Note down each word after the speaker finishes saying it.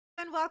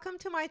And welcome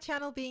to my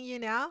channel, Being You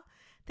Now.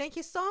 Thank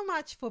you so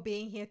much for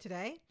being here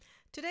today.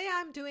 Today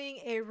I'm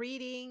doing a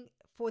reading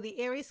for the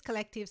Aries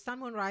collective, Sun,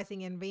 Moon,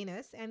 Rising and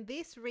Venus, and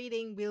this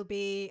reading will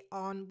be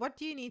on what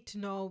do you need to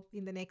know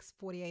in the next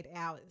 48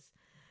 hours.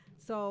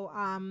 So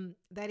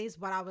that is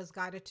what I was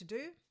guided to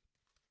do.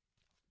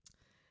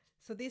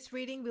 So this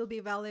reading will be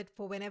valid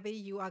for whenever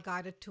you are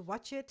guided to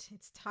watch it.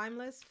 It's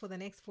timeless for the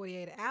next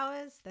 48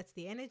 hours. That's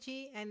the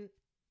energy, and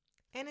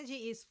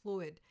energy is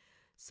fluid.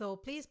 So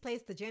please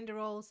place the gender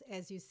roles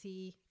as you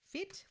see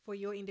fit for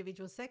your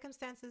individual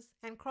circumstances,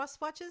 and cross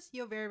watchers,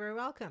 you're very, very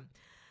welcome.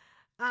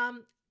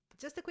 Um,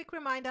 just a quick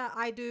reminder,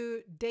 I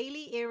do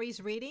daily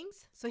Aries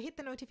readings. So hit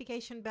the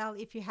notification bell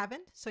if you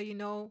haven't, so you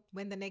know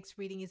when the next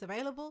reading is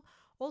available.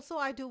 Also,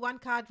 I do one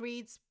card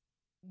reads,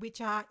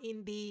 which are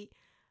in the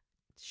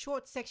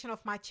short section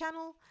of my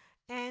channel.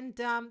 And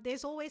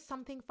there's always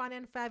something fun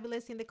and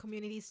fabulous in the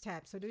communities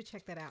tab. So do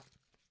check that out.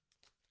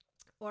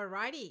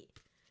 Alrighty.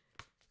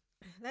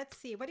 Let's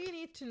see. What do you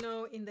need to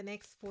know in the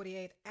next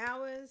 48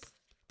 hours?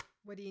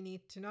 What do you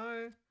need to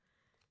know?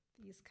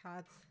 These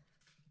cards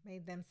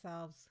made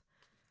themselves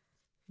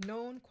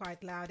known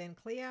quite loud and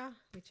clear,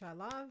 which I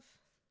love.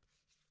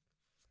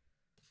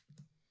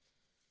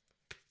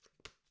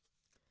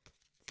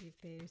 See if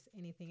there's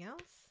anything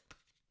else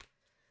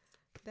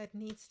that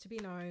needs to be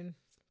known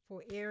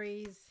for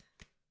Aries,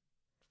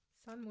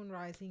 Sun, Moon,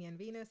 Rising and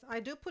Venus. I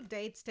do put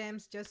date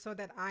stamps just so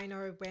that I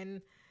know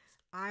when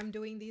I'm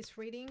doing these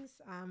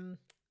readings,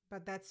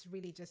 but that's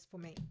really just for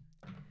me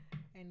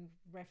and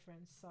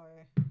reference. So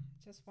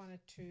just wanted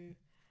to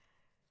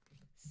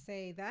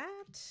say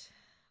that.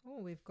 Oh,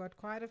 we've got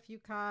quite a few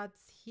cards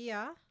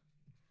here.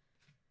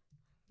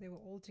 They were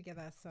all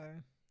together, so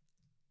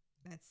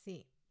let's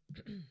see.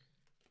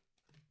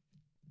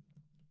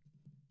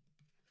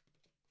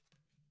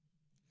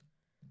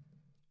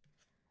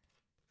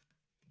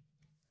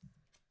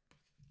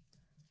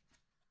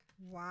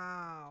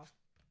 Wow.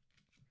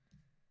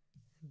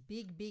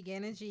 Big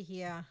energy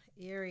here,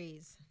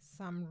 Aries.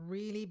 Some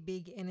really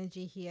big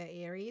energy here,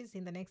 Aries,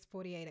 in the next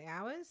 48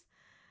 hours.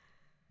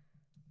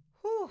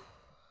 Whew.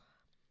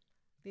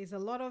 There's a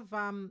lot of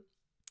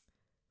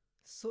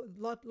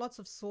lots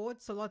of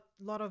swords, a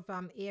lot of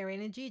air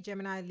energy,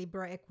 Gemini,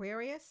 Libra,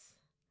 Aquarius.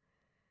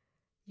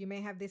 You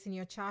may have this in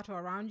your chart or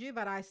around you,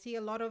 but I see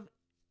a lot of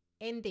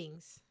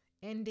endings,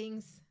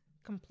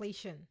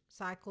 completion,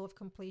 cycle of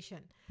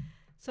completion.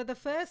 So the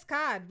first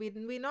card,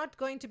 we're not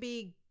going to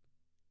be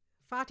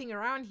farting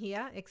around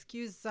here,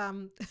 excuse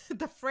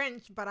the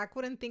French, but I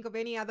couldn't think of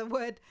any other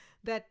word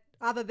that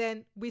other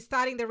than we're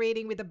starting the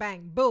reading with a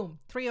bang. Boom,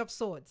 Three of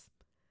Swords.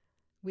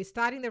 We're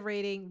starting the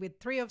reading with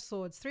Three of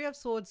Swords. Three of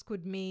Swords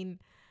could mean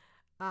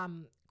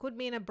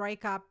a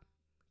breakup,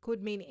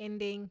 could mean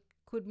ending,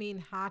 could mean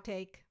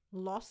heartache,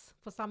 loss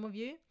for some of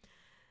you.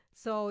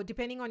 So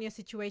depending on your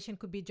situation,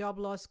 could be job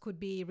loss, could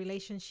be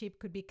relationship,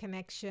 could be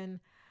connection.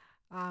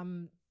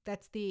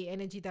 That's the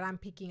energy that I'm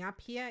picking up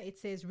here. It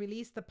says,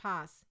 release the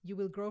past. You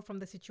will grow from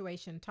the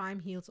situation. Time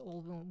heals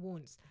all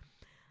wounds.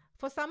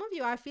 For some of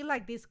you, I feel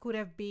like this could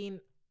have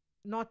been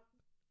not,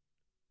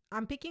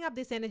 I'm picking up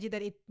this energy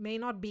that it may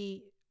not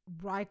be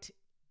right.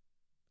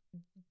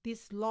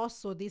 This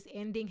loss or this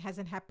ending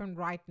hasn't happened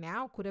right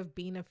now. Could have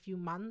been a few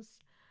months,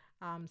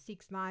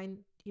 6, 9,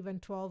 even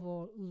 12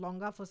 or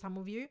longer for some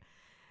of you.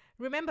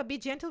 Remember, be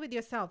gentle with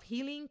yourself.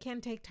 Healing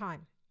can take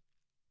time.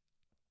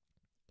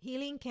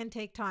 Healing can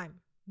take time.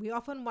 We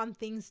often want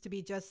things to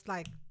be just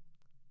like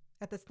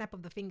at the snap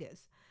of the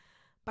fingers.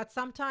 But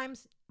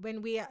sometimes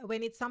when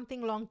it's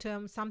something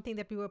long-term, something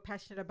that we were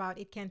passionate about,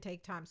 it can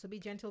take time. So be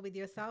gentle with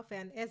yourself.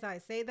 And as I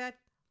say that,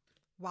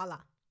 voila,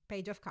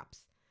 Page of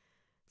Cups.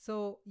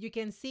 So you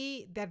can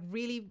see that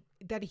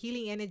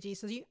healing energy.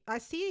 So I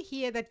see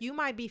here that you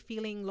might be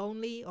feeling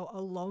lonely or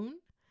alone,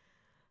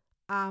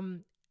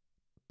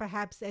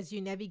 perhaps as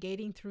you're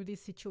navigating through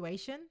this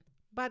situation,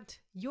 but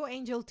your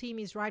angel team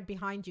is right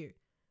behind you.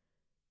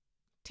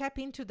 Tap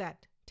into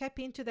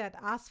that.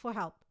 Ask for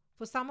help.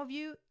 For some of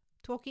you,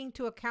 talking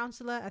to a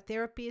counselor, a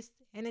therapist,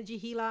 energy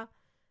healer,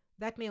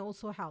 that may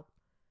also help.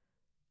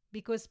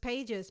 Because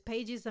page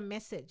is a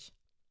message.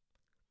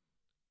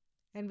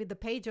 And with the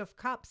Page of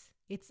Cups,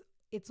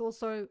 it's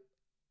also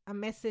a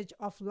message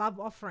of love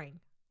offering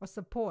or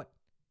support.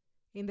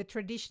 In the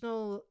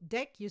traditional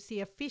deck, you see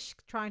a fish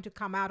trying to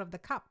come out of the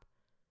cup.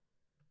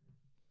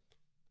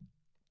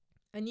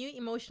 A new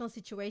emotional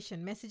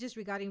situation, messages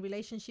regarding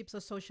relationships or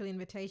social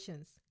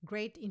invitations.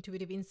 Great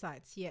intuitive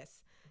insights,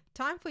 yes.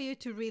 Time for you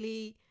to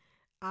really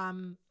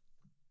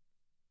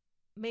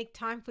make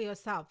time for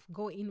yourself.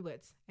 Go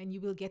inwards and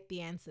you will get the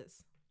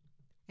answers.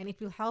 And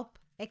it will help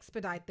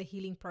expedite the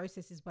healing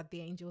process is what the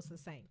angels are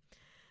saying.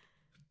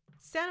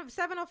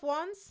 Seven of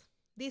Wands,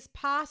 this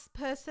past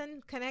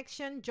person,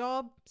 connection,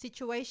 job,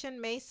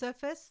 situation may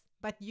surface,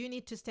 but you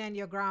need to stand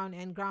your ground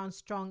and ground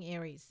strong,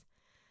 Aries.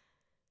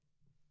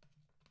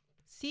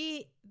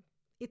 See,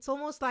 it's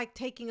almost like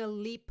taking a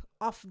leap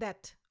off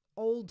that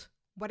old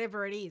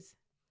whatever it is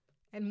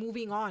and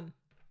moving on.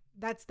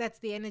 That's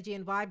the energy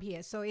and vibe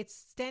here. So it's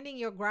standing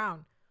your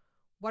ground.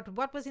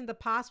 What was in the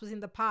past was in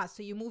the past.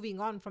 So you're moving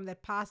on from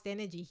that past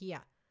energy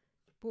here.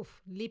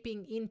 Poof,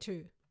 leaping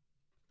into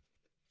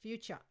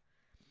future.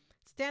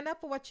 Stand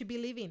up for what you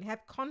believe in.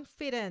 Have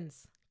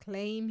confidence.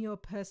 Claim your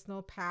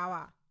personal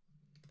power.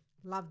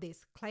 Love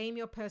this. Claim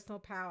your personal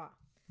power.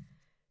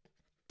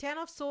 10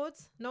 of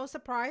Swords. No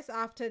surprise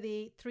after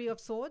the 3 of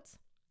Swords.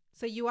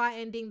 So you are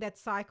ending that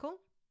cycle.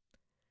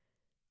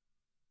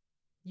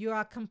 You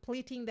are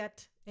completing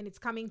that, and it's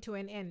coming to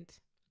an end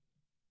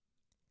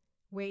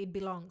where it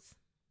belongs.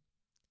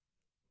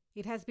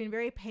 It has been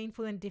very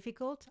painful and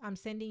difficult. I'm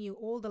sending you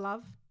all the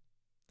love.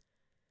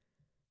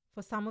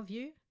 For some of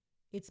you,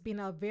 it's been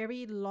a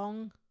very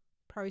long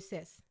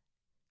process,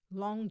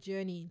 long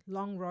journey,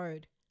 long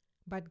road.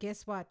 But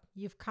guess what?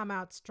 You've come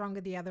out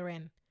stronger the other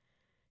end.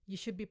 You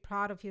should be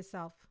proud of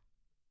yourself.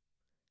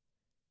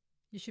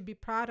 You should be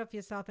proud of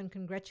yourself and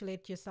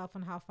congratulate yourself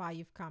on how far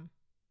you've come.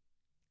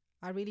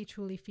 I really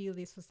truly feel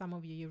this for some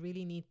of you. You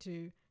really need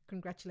to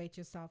congratulate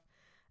yourself.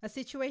 A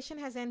situation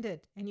has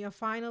ended and you're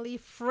finally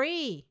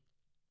free.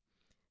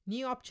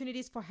 New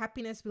opportunities for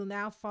happiness will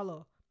now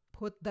follow.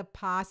 Put the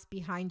past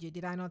behind you.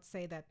 Did I not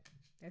say that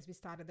as we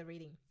started the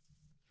reading?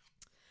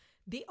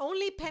 The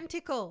only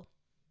pentacle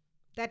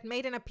that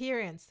made an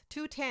appearance,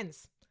 2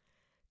 tens,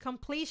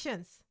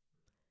 completions,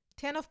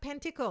 10 of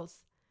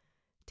Pentacles.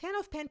 10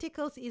 of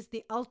Pentacles is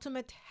the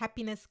ultimate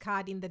happiness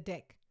card in the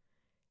deck.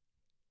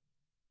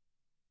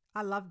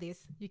 I love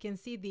this. You can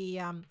see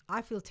the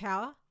Eiffel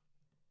Tower,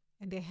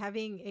 and they're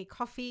having a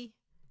coffee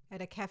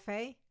at a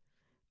cafe.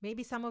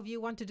 Maybe some of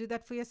you want to do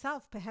that for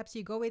yourself. Perhaps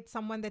you go with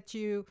someone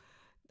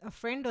a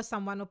friend or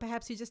someone, or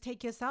perhaps you just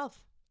take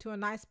yourself to a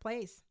nice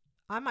place.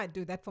 I might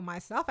do that for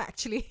myself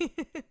actually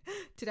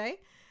today,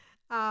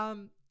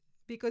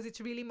 because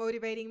it's really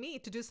motivating me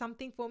to do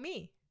something for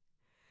me.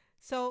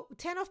 So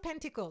 10 of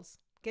Pentacles,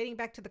 getting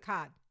back to the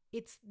card.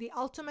 It's the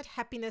ultimate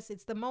happiness.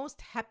 It's the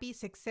most happy,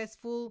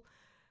 successful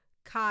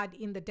card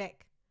in the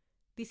deck.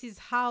 This is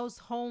house,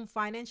 home,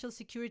 financial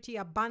security,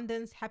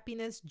 abundance,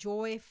 happiness,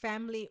 joy,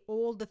 family,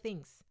 all the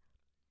things.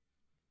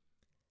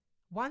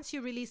 Once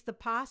you release the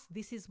past,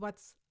 this is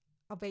what's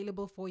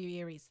available for you,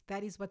 Aries.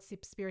 That is what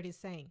Spirit is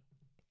saying.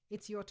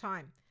 It's your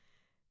time.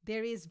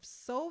 There is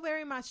so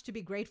very much to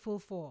be grateful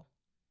for.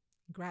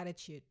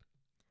 Gratitude.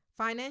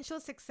 Financial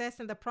success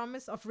and the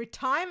promise of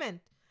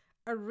retirement.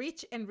 A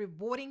rich and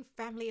rewarding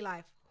family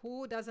life.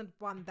 Who doesn't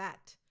want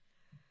that?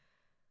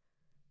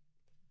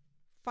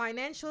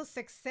 Financial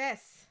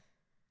success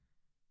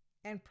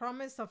and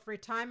promise of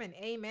retirement.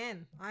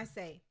 Amen. I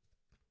say.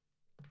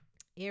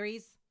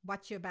 Aries,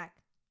 watch your back.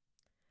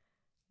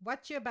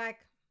 Watch your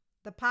back.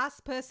 The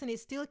past person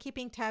is still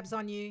keeping tabs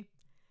on you.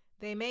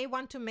 They may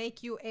want to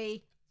make you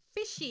a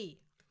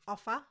fishy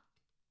offer.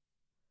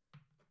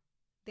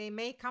 They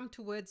may come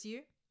towards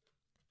you.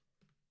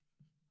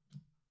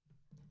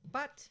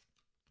 But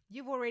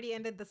you've already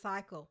ended the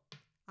cycle.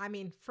 I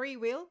mean, free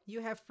will. You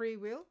have free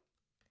will.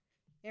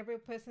 Every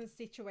person's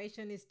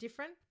situation is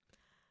different.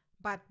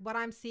 But what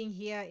I'm seeing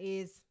here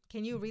is,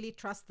 can you really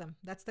trust them?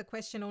 That's the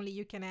question only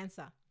you can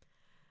answer.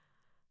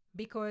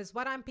 Because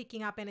what I'm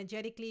picking up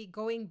energetically,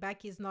 going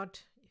back is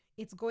not,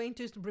 it's going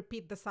to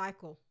repeat the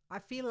cycle. I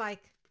feel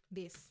like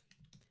this.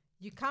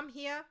 You come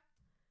here.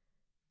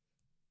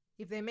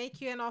 If they make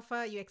you an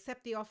offer, you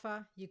accept the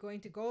offer. You're going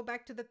to go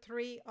back to the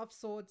 3 of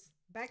Swords,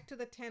 back to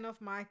the 10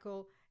 of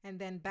Michael, and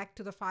then back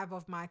to the 5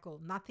 of Michael.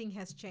 Nothing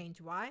has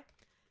changed. Why?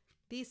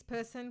 This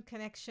person,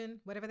 connection,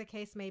 whatever the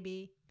case may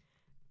be,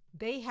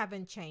 they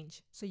haven't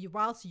changed. So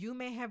whilst you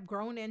may have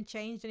grown and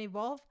changed and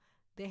evolved,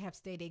 they have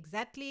stayed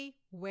exactly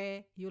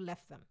where you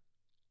left them.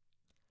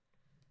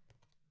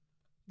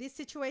 This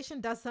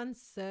situation doesn't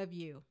serve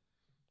you.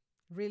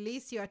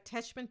 Release your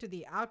attachment to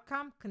the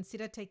outcome.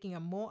 Consider taking a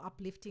more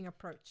uplifting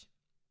approach.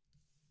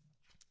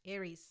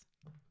 Aries,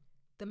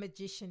 the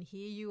Magician,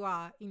 here you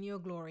are in your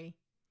glory.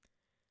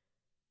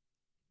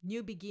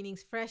 New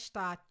beginnings, fresh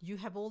start. You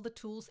have all the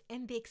tools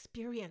and the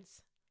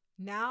experience.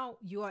 Now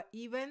you are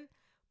even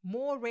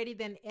more ready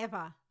than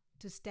ever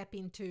to step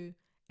into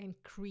and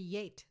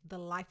create the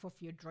life of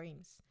your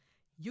dreams.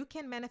 You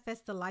can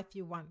manifest the life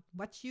you want.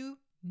 What you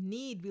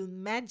need will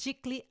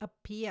magically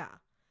appear.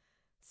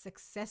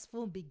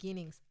 Successful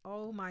beginnings.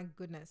 Oh my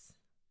goodness.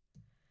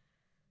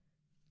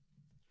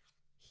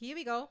 Here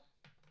we go.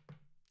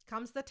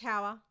 Comes the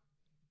Tower.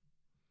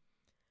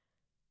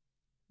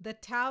 The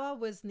Tower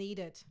was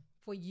needed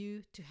for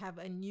you to have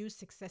a new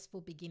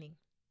successful beginning.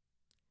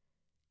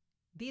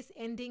 This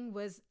ending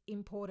was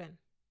important.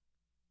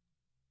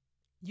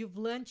 You've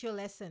learned your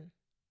lesson.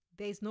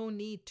 There's no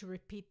need to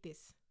repeat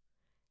this.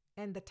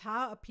 And the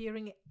Tower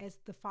appearing as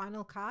the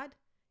final card,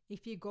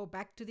 if you go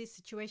back to this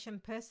situation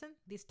person,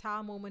 this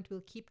Tower moment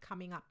will keep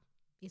coming up,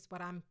 is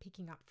what I'm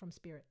picking up from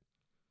Spirit.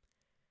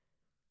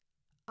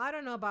 I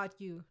don't know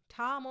about you.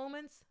 Tower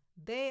moments,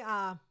 they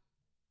are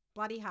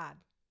bloody hard.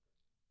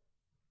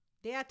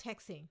 They are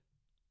taxing.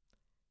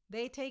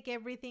 They take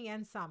everything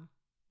and some,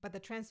 but the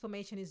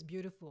transformation is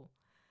beautiful.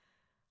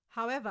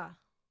 However,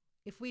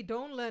 If we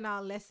don't learn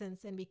our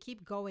lessons and we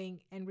keep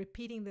going and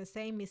repeating the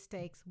same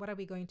mistakes, what are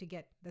we going to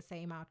get? The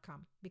same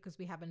outcome, because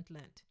we haven't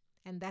learned.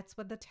 And that's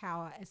what the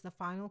Tower, as the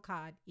final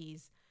card,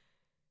 is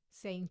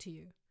saying to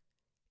you.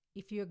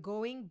 If you're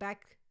going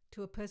back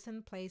to a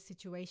person, place,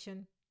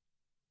 situation,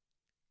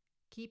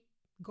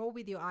 go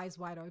with your eyes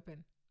wide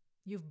open.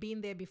 You've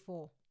been there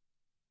before.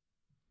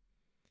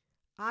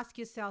 Ask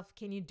yourself,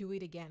 can you do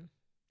it again?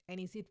 And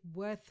is it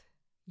worth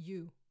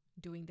you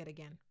doing that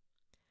again?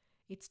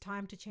 It's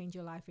time to change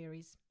your life,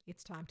 Aries.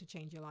 It's time to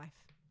change your life.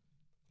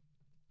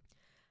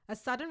 A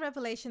sudden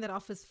revelation that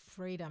offers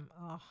freedom.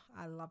 Oh,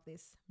 I love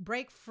this.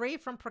 Break free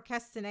from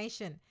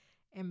procrastination.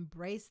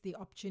 Embrace the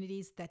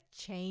opportunities that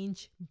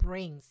change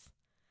brings.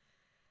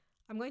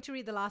 I'm going to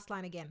read the last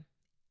line again,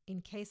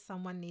 in case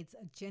someone needs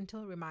a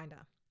gentle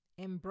reminder.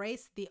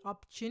 Embrace the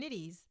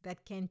opportunities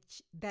that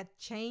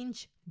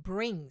change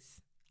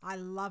brings. I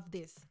love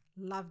this.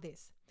 Love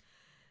this.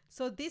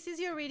 So this is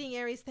your reading,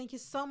 Aries. Thank you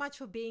so much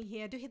for being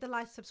here. Do hit the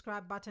like,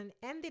 subscribe button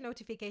and the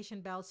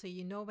notification bell so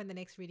you know when the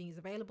next reading is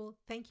available.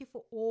 Thank you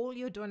for all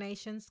your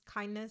donations,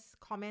 kindness,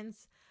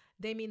 comments.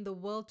 They mean the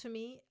world to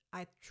me.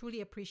 I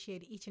truly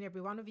appreciate each and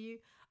every one of you.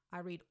 I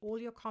read all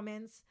your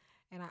comments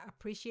and I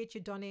appreciate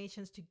your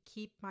donations to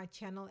keep my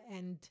channel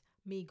and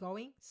me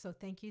going. So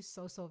thank you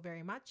so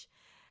very much.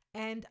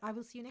 And I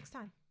will see you next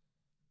time.